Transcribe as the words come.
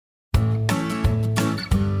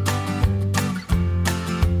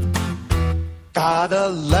Got a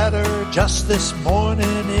letter just this morning,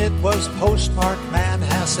 it was postmarked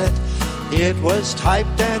Manhasset. It was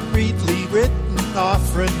typed and readly written,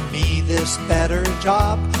 offering me this better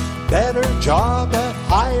job at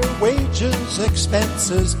higher wages,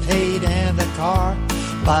 expenses paid, and a car.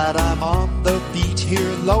 But I'm on the beat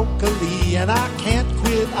here locally, and I can't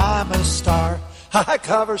quit, I'm a star. I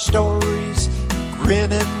cover stories,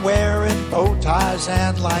 grinning, wearing bow ties,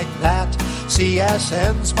 and like that.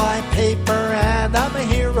 CSN's my paper, and I'm a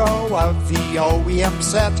hero of the OEM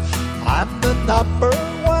set. I'm the number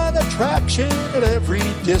one attraction at every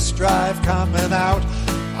disc drive coming out.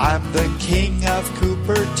 I'm the king of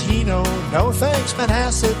Cupertino. No thanks,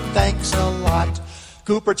 Manhasset, thanks a lot.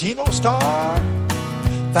 Cupertino Star,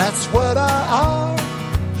 that's what I are.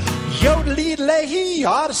 Yodelee-lee, you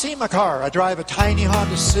ought to see my car. I drive a tiny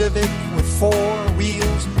Honda Civic with 4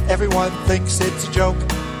 wheels. Everyone thinks it's a joke.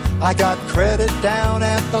 I got credit down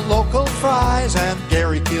at the local Fry's, and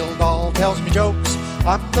Gary Gildall tells me jokes.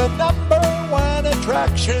 I'm the number one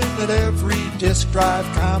attraction at every disc drive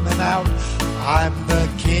coming out. I'm the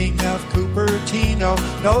king of Cupertino.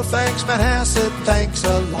 No thanks, Manhasset, thanks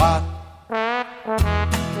a lot.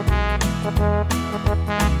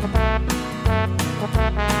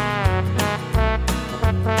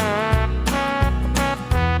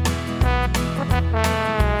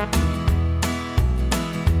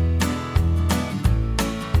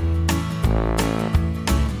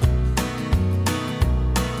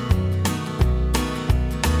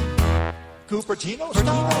 Cupertino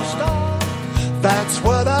Star, that's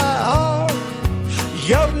what I are.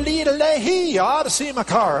 Yodelee-lee, you ought to see my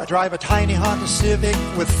car. I drive a tiny Honda Civic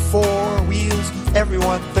with 4 wheels.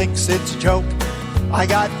 Everyone thinks it's a joke. I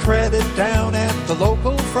got credit down at the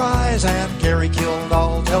local Fry's, and Gary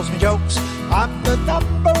Gildall tells me jokes. I'm the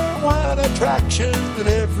number one attraction at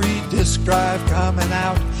every disc drive coming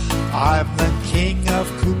out. I'm the king of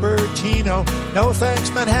Cupertino. No thanks,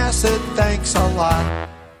 Manhasset, thanks a lot.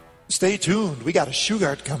 Stay tuned, we got a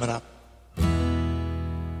Shugart coming up.